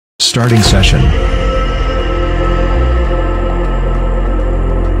Starting session.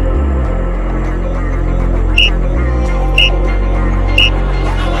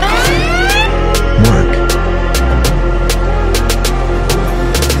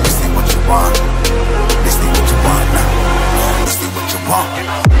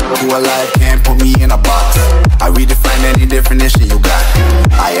 Alive can't put me in a box. I redefine any definition you got.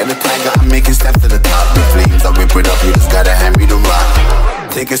 I am the tiger, I'm making steps to the top. The flames, I whip it up, you just gotta hand me the rock.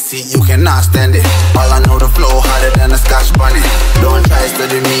 Take a seat, you cannot stand it. All I know, the flow harder than a Scotch bunny. Don't try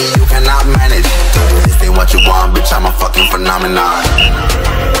study me, you cannot manage. This ain't what you want, bitch, I'm a fucking phenomenon.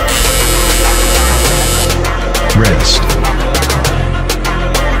 Rest.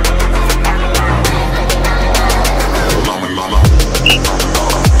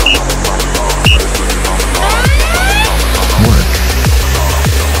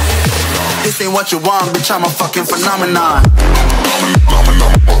 This ain't what you want, bitch, I'm a fucking phenomenon.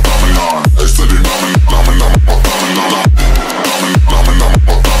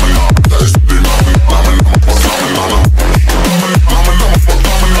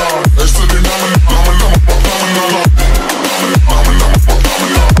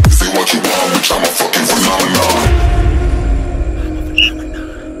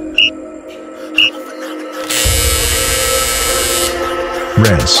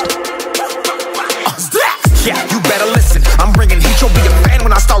 Rest. Yeah, you better listen. I'm bringing heat, you'll be a fan when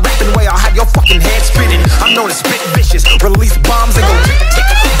I start rapping. Way I'll have your fucking head spinning. I'm known as spit vicious, release bombs and go tick tick.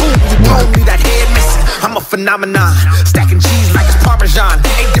 Boom, you blow me that head missing. I'm a phenomenon, stacking cheese like it's Parmesan.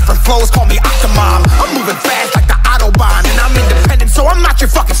 8 different flows, call me Octomom. I'm moving fast like the Autobahn, and I'm independent, so I'm not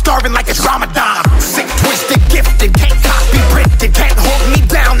your fucking starving like it's Ramadan. Sick, twisted, gifted, can't copy, printed, can't hold me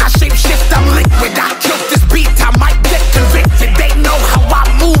down. I shape shift, I'm liquid. I killed this beat, I might get convicted. They know how I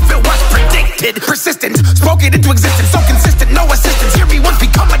move, it was predicted. Persistent, spoke it into existence, so consistent, no assistance. Hear me once,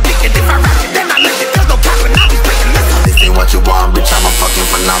 become addicted. If I rap it, then I live it. There's no cap when I be speaking. Listen, this ain't what you want, bitch, I'm a fucking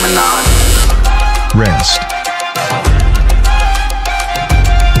phenomenon. Rest.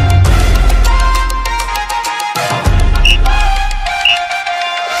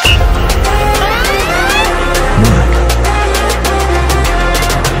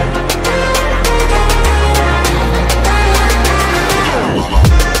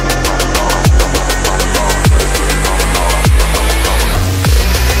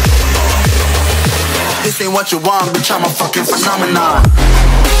 This ain't what you want, bitch, I'm a fucking phenomenon.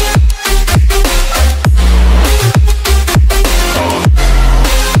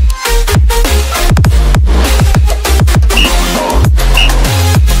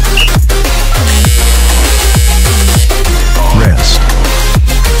 Rest.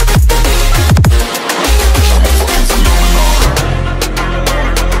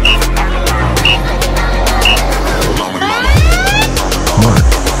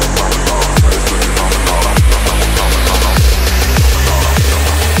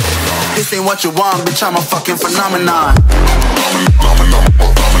 This ain't what you want, bitch, I'm a fucking phenomenon.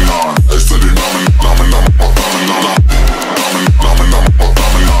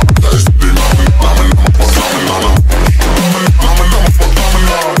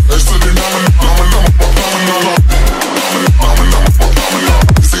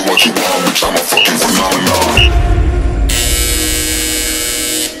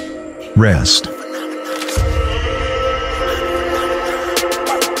 Rest.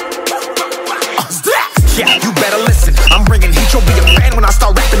 yeah, you better listen. I'm bringing heat, you'll be a fan when I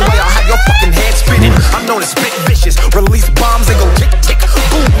start rapping. Way I'll have your fucking head spinning. I'm known as spit vicious, release bombs and go tick tick.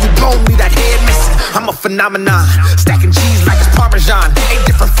 Boom, you blow me that head missing. I'm a phenomenon, stacking cheese like it's Parmesan. 8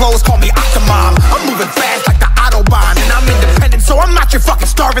 different flows, call me Octomom. I'm moving fast like the Autobahn, and I'm independent, so I'm not your fucking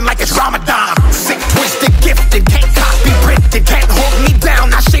starving like it's Ramadan. Sick, twisted, gifted, can't copy, printed, can't hold me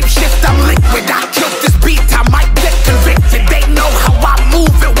down. I shape shift, I'm liquid. I killed this beat, I might get convicted. They know how I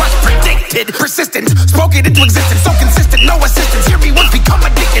move, it was predicted. Persistent, spoke it into existence, so consistent, no assistance. Hear me once, become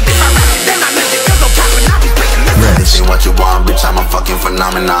addicted. If I rap it, then I live it. There's no cap when I be spitting. This ain't what you want, bitch, I'm a fucking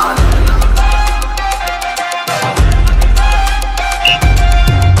phenomenon.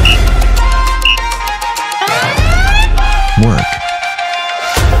 Work.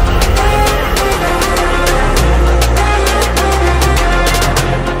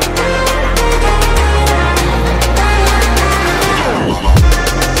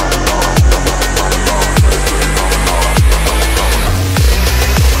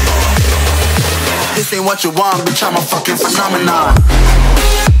 This ain't what you want, bitch, I'm a fucking phenomenon.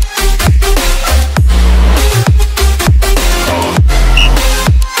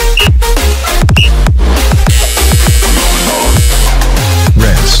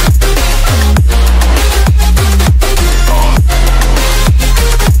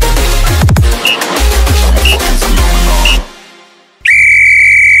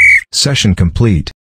 Session complete.